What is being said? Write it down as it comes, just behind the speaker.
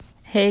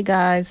Hey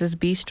guys, it's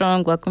Be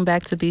Strong. Welcome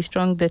back to Be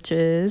Strong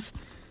Bitches.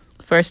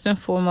 First and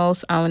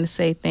foremost, I want to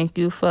say thank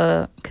you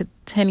for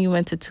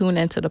continuing to tune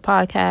into the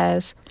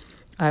podcast.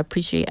 I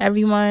appreciate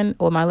everyone,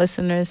 all my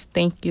listeners.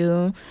 Thank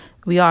you.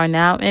 We are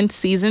now in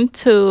season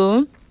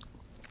 2.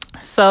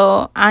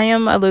 So I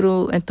am a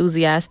little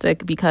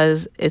enthusiastic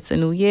because it's a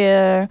new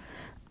year,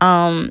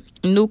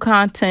 new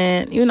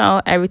content,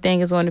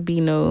 everything is going to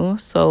be new.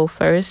 So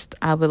first,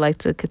 I would like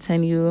to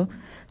continue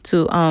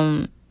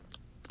to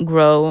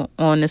grow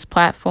on this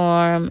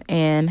platform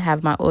and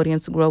have my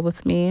audience grow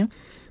with me.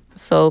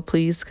 So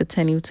please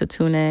continue to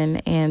tune in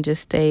and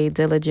just stay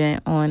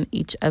diligent on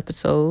each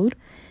episode.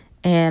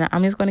 And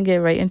I'm just going to get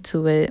right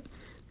into it.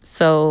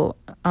 So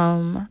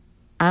I'm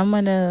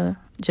going to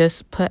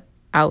just put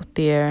out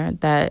there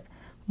that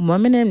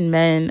women and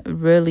men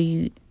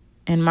really,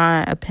 in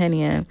my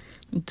opinion,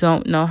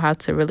 don't know how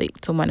to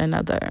relate to one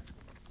another.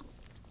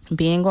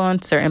 Being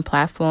on certain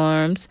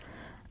platforms,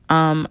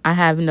 I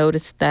have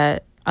noticed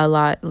that a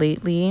lot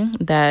lately,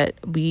 that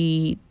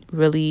we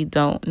really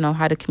don't know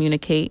how to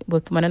communicate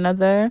with one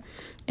another.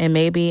 And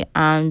maybe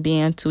I'm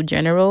being too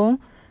general,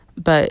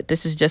 but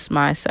this is just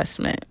my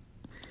assessment.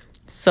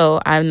 So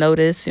I've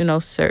noticed,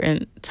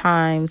 certain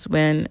times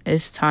when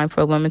it's time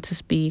for a woman to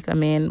speak, a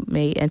man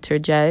may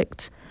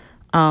interject.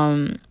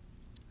 A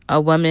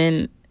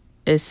woman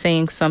is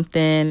saying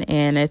something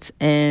and it's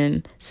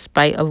in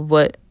spite of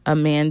what a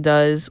man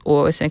does,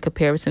 or it's in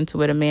comparison to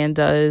what a man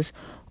does,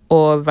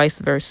 or vice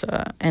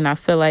versa. And I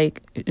feel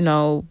like,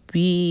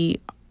 we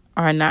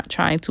are not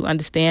trying to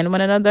understand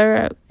one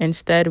another.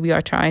 Instead, we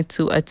are trying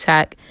to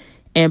attack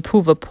and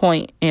prove a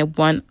point and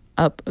one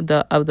up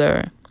the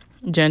other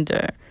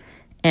gender.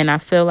 And I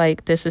feel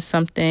like this is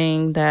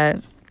something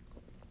that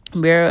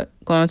we're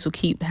going to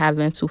keep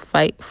having to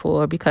fight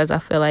for, because I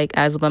feel like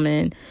as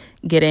women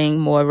getting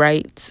more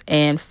rights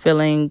and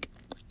feeling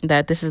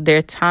that this is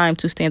their time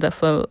to stand up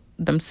for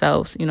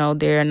themselves,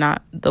 they're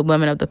not the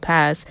women of the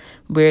past.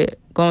 We're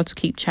going to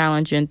keep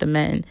challenging the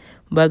men,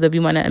 whether we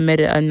want to admit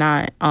it or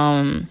not.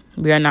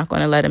 We are not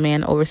going to let a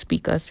man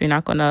overspeak us. We're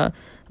not going to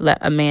let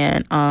a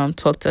man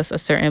talk to us a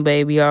certain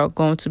way. We are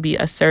going to be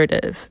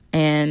assertive.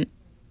 And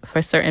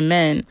for certain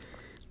men,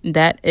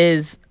 that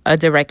is a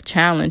direct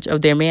challenge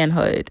of their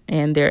manhood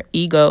and their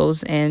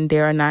egos, and they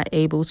are not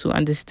able to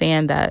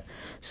understand that.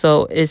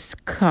 So it's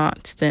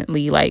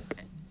constantly like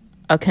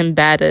a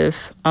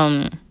combative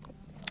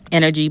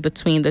energy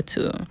between the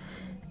two.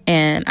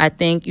 And I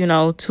think,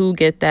 to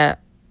get that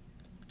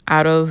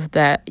out of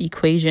that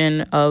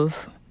equation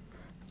of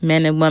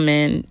men and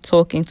women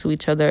talking to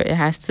each other, it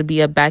has to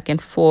be a back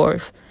and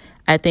forth.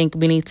 I think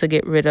we need to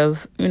get rid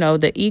of,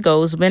 the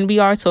egos. When we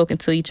are talking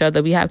to each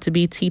other, we have to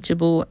be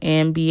teachable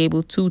and be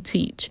able to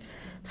teach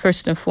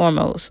first and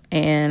foremost.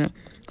 And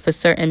for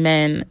certain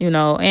men,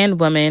 and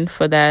women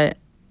for that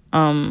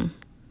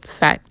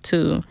fact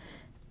too,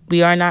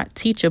 we are not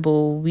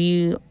teachable.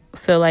 We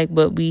feel like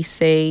what we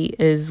say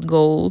is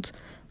gold,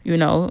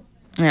 and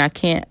I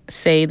can't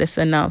say this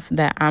enough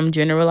that I'm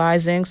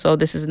generalizing. So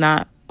this is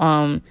not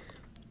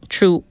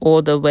true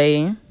all the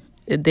way.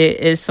 There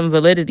is some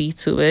validity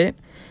to it,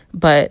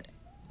 but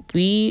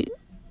we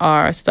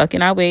are stuck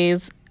in our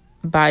ways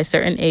by a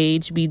certain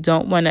age. We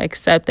don't want to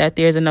accept that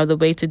there's another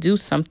way to do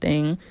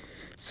something.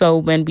 So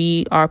when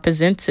we are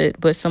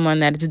presented with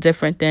someone that is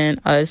different than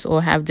us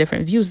or have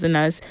different views than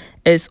us,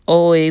 it's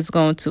always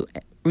going to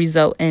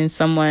result in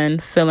someone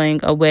feeling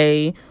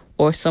away,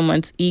 or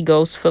someone's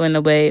egos feeling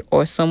away,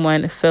 or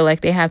someone feel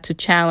like they have to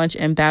challenge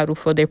and battle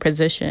for their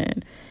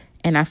position.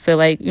 And I feel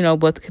like,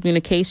 with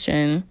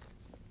communication,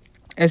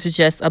 it's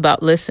just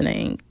about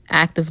listening,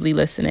 actively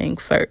listening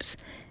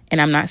first. And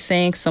I'm not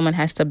saying someone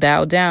has to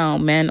bow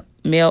down,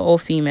 male or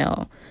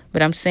female.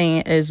 What I'm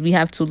saying is we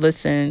have to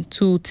listen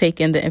to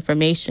take in the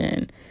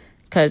information.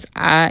 Because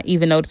I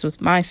even noticed with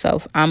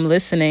myself, I'm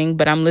listening,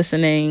 but I'm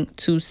listening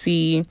to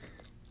see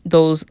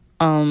those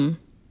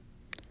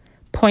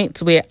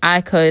points where I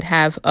could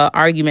have an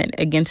argument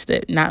against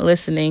it, not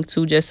listening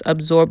to just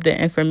absorb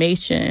the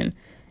information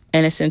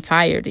in its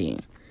entirety.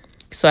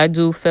 So I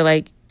do feel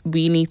like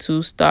we need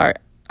to start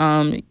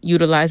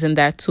utilizing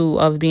that tool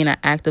of being an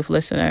active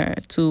listener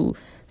to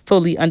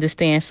fully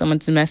understand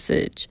someone's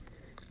message.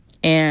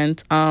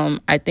 And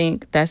I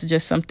think that's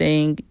just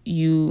something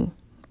you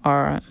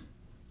are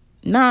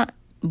not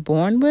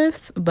born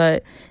with,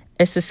 but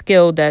it's a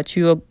skill that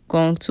you're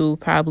going to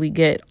probably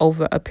get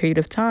over a period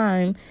of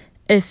time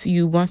if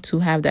you want to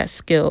have that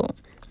skill.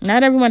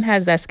 Not everyone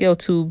has that skill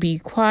to be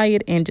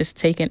quiet and just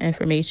take in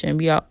information.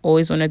 We are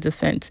always on the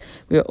defense.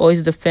 We are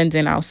always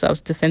defending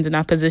ourselves, defending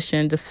our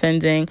position,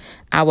 defending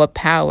our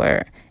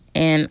power.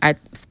 And I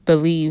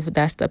believe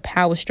that's the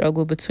power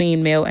struggle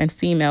between male and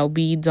female.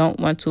 We don't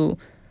want to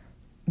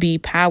be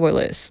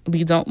powerless.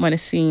 We don't want to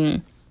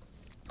seem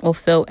or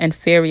feel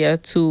inferior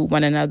to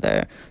one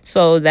another.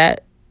 So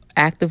that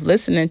active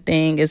listening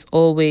thing is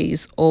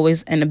always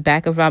in the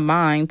back of our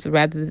minds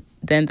rather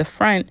than the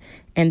front.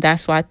 And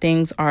that's why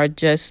things are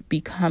just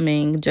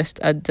becoming just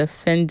a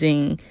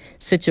defending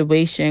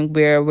situation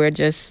where we're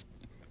just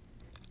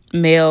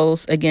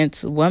males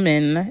against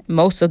women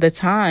most of the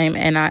time.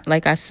 And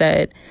like I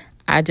said,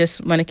 I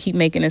just want to keep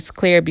making this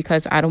clear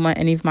because I don't want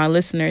any of my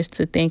listeners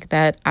to think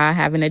that I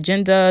have an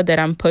agenda that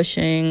I'm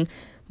pushing,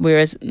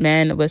 whereas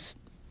men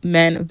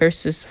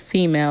versus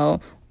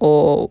female,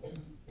 or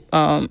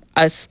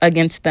us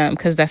against them,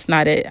 because that's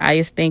not it. I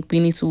just think we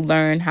need to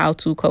learn how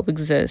to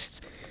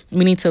coexist.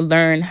 We need to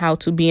learn how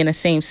to be in the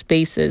same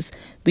spaces.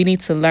 We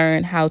need to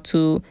learn how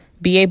to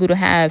be able to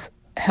have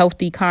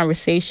healthy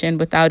conversation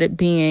without it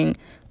being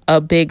a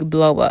big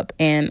blow up.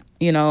 And,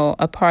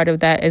 a part of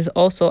that is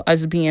also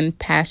us being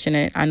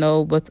passionate. I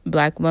know with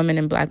Black women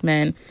and Black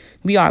men,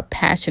 we are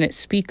passionate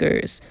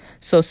speakers.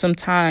 So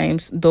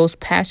sometimes those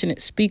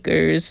passionate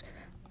speakers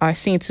are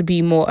seen to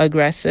be more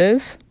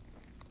aggressive,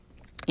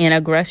 and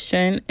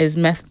aggression is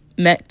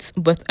met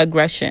with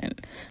aggression.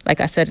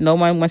 Like I said, no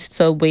one wants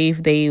to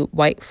wave their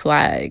white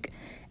flag.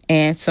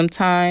 And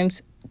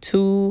sometimes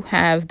to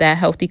have that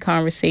healthy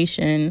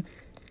conversation,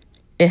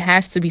 it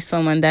has to be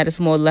someone that is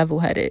more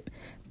level-headed.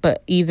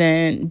 But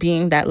even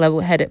being that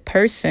level-headed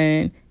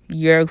person,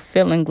 you're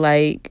feeling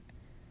like,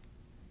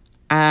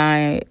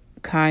 I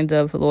kind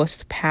of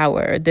lost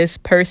power. This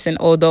person,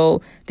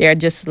 although they're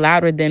just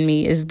louder than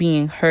me, is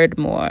being heard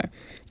more.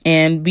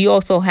 And we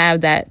also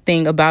have that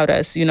thing about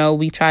us,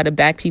 we try to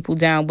back people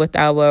down with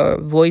our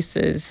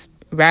voices.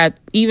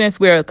 Even if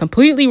we're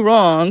completely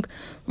wrong,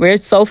 we're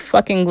so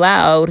fucking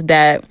loud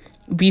that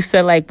we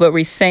feel like what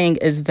we're saying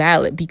is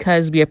valid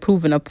because we are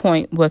proving a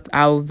point with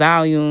our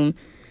volume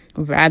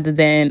rather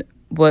than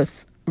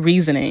with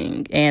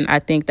reasoning. And I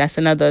think that's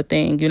another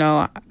thing,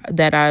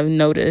 that I've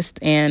noticed,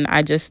 and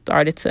I just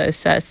started to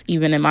assess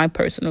even in my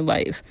personal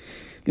life,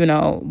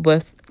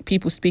 with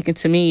people speaking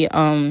to me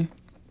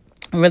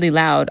really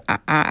loud.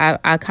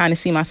 I kind of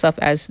see myself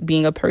as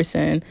being a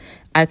person.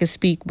 I can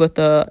speak with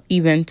a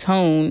even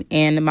tone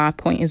and my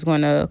point is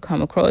going to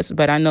come across.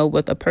 But I know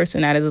with a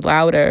person that is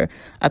louder,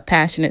 a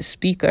passionate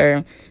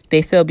speaker,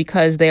 they feel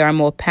because they are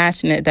more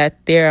passionate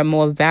that they're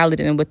more valid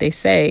in what they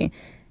say.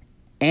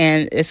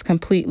 And it's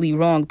completely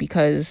wrong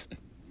because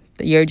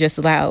you're just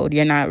loud.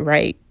 You're not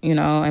right,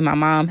 And my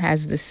mom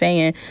has this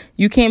saying,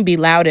 you can't be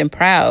loud and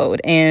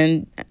proud.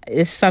 And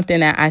it's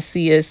something that I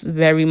see as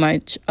very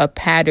much a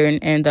pattern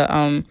in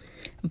the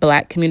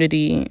Black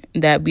community,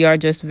 that we are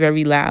just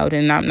very loud.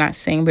 And I'm not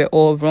saying we're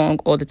all wrong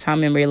all the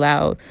time and we're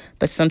loud,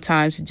 but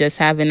sometimes just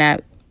having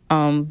that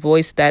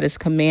voice that is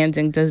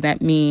commanding does not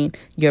mean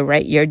you're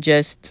right. You're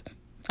just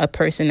a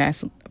person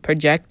that's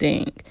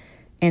projecting.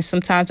 And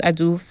sometimes I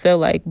do feel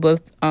like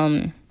with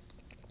men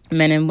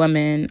and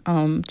women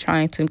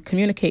trying to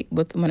communicate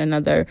with one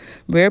another,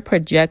 we're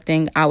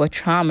projecting our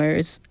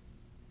traumas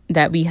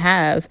that we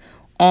have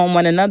on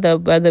one another,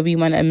 whether we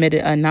want to admit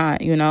it or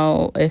not.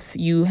 If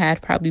you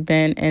had probably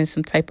been in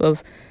some type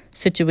of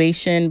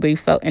situation where you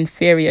felt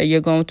inferior,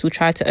 you're going to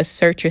try to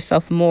assert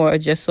yourself more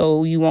just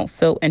so you won't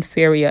feel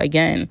inferior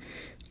again,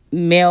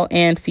 male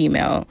and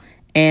female.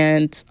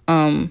 And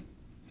on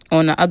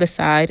the other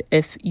side,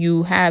 if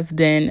you have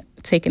been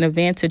taken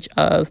advantage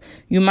of,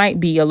 you might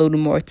be a little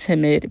more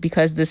timid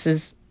because this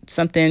is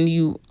something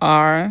you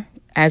are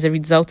as a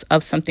result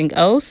of something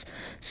else.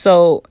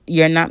 So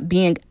you're not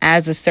being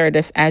as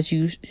assertive as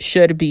you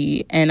should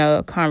be in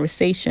a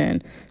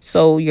conversation.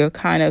 So you're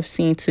kind of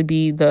seen to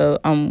be the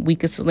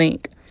weakest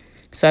link.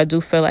 So I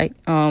do feel like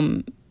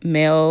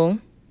male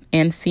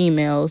and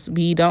females,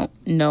 we don't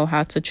know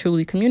how to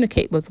truly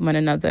communicate with one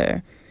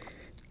another.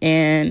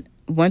 And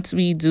once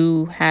we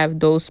do have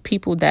those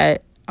people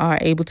that are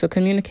able to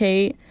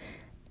communicate,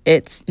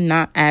 it's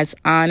not as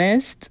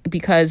honest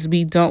because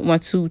we don't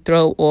want to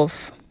throw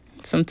off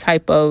some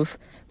type of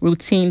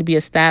routine to be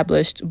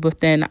established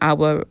within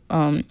our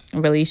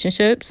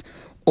relationships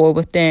or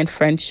within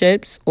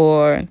friendships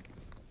or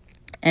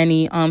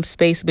any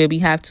space where we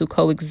have to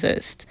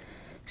coexist.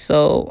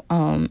 So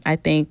I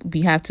think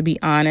we have to be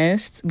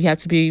honest. We have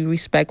to be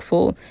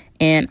respectful.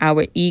 And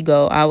our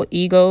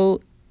ego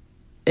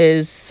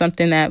is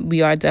something that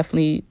we are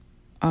definitely,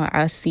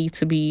 I see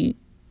to be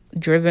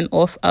driven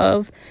off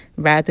of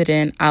rather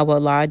than our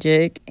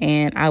logic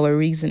and our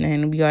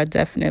reasoning. We are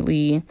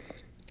definitely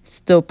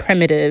still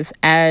primitive.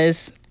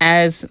 As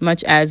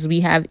much as we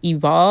have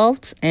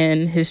evolved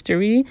in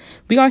history,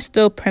 we are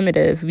still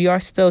primitive. We are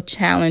still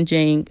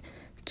challenging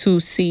to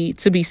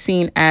be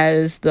seen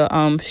as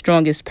the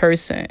strongest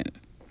person.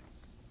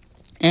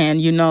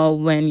 And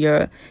when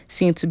you're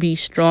seen to be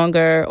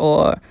stronger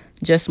or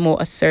just more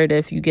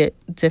assertive, you get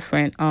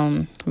different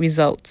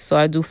results. So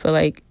I do feel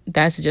like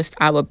that's just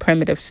our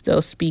primitive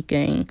still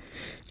speaking.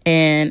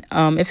 And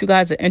if you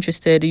guys are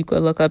interested, you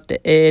could look up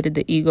the id,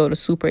 the ego, the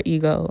super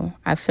ego.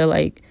 I feel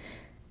like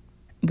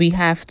we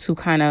have to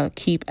kind of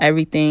keep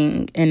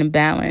everything in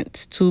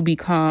balance to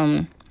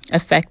become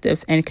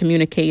effective in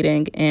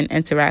communicating and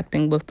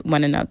interacting with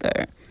one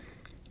another.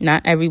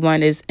 Not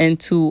everyone is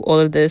into all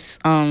of this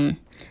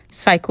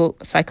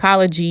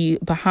psychology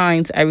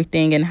behind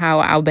everything and how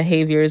our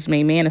behaviors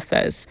may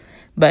manifest.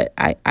 But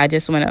I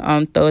just want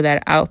to throw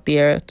that out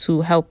there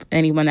to help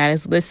anyone that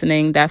is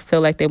listening that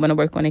feel like they want to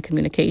work on their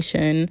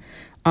communication.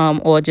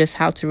 or just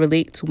how to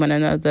relate to one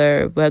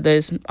another, whether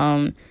it's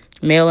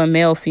male and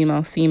male, female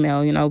and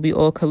female. You know, we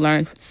all could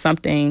learn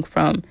something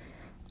from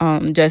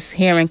just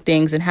hearing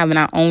things and having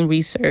our own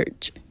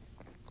research.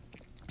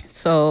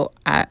 So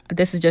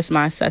this is just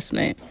my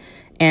assessment.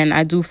 And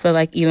I do feel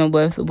like even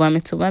with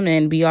women to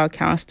women, we are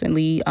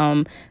constantly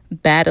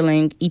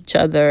battling each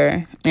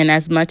other. And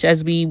as much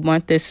as we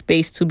want this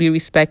space to be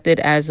respected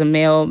as a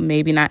male,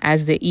 maybe not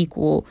as the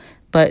equal,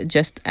 but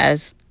just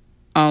as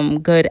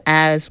good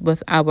as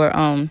with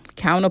our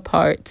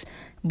counterparts,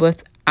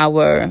 with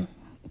our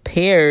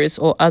peers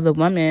or other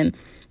women,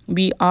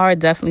 we are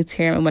definitely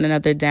tearing one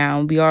another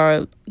down. We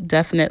are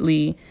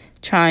definitely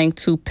trying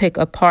to pick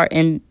apart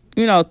and,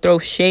 you know, throw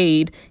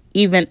shade,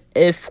 even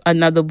if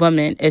another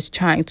woman is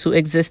trying to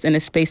exist in a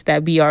space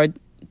that we are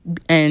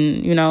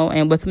in, you know.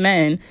 And with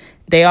men,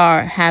 they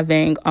are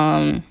having,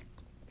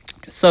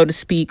 so to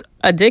speak,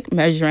 a dick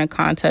measuring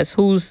contest.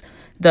 Who's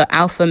the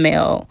alpha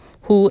male?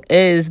 Who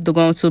is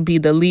going to be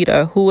the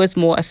leader? Who is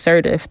more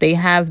assertive? They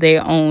have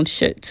their own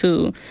shit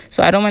too.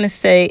 So I don't want to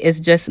say it's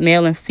just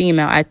male and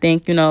female. I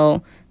think, you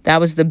know, that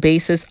was the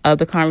basis of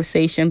the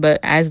conversation. But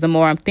as the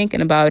more I'm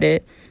thinking about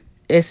it,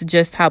 it's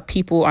just how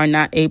people are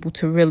not able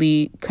to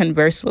really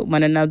converse with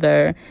one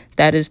another.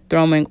 That is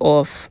throwing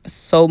off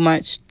so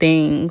much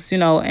things, you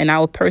know, in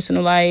our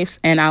personal lives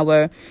and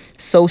our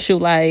social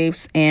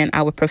lives and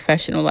our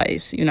professional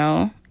lives, you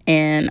know.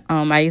 And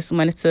I just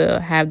wanted to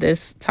have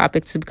this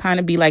topic to kind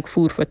of be like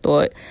food for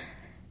thought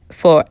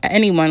for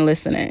anyone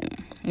listening.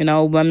 You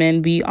know,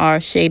 women, we are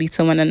shady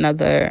to one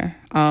another.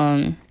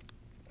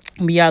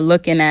 We are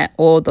looking at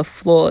all the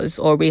flaws,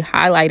 or we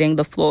highlighting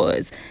the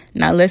flaws,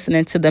 not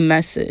listening to the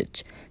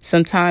message.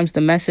 Sometimes the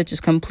message is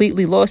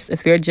completely lost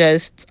if you're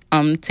just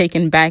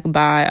taken back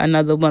by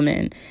another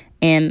woman,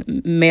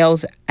 and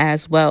males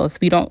as well.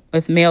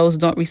 If males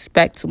don't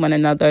respect one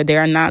another, they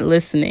are not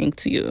listening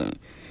to you.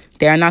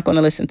 They are not going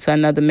to listen to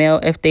another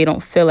male if they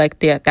don't feel like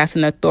that's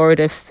an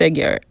authoritative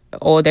figure,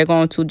 or they're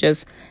going to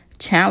just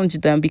challenge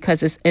them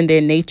because it's in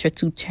their nature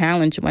to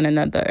challenge one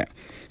another.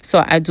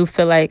 So I do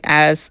feel like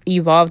as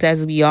evolved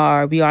as we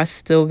are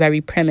still very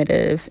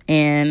primitive.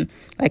 And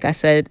like I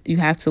said, you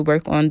have to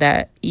work on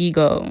that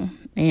ego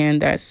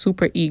and that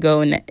super ego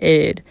and the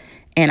id.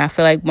 And I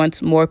feel like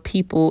once more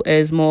people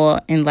is more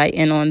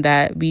enlightened on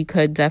that, we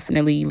could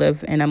definitely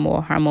live in a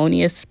more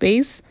harmonious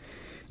space.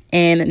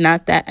 And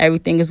not that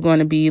everything is going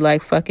to be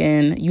like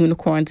fucking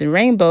unicorns and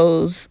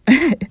rainbows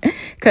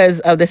because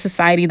of the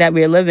society that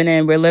we're living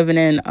in. We're living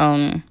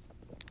in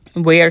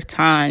weird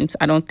times.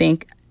 I don't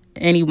think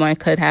anyone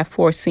could have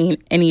foreseen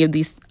any of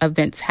these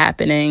events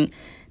happening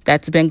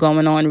that's been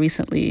going on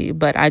recently.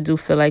 But I do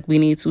feel like we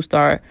need to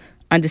start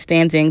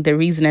understanding the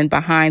reasoning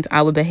behind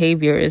our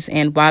behaviors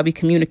and why we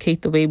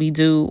communicate the way we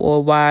do,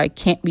 or why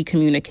can't we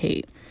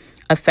communicate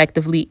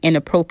effectively and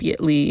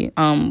appropriately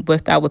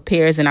with our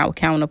peers and our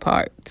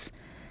counterparts.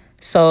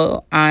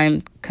 So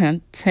I'm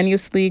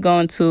continuously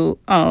going to,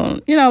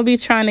 be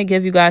trying to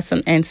give you guys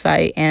some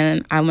insight.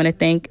 And I want to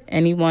thank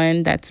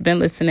anyone that's been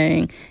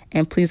listening.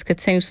 And please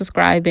continue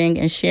subscribing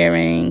and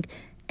sharing.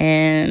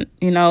 And,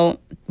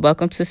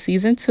 welcome to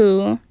season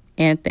 2.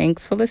 And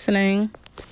thanks for listening.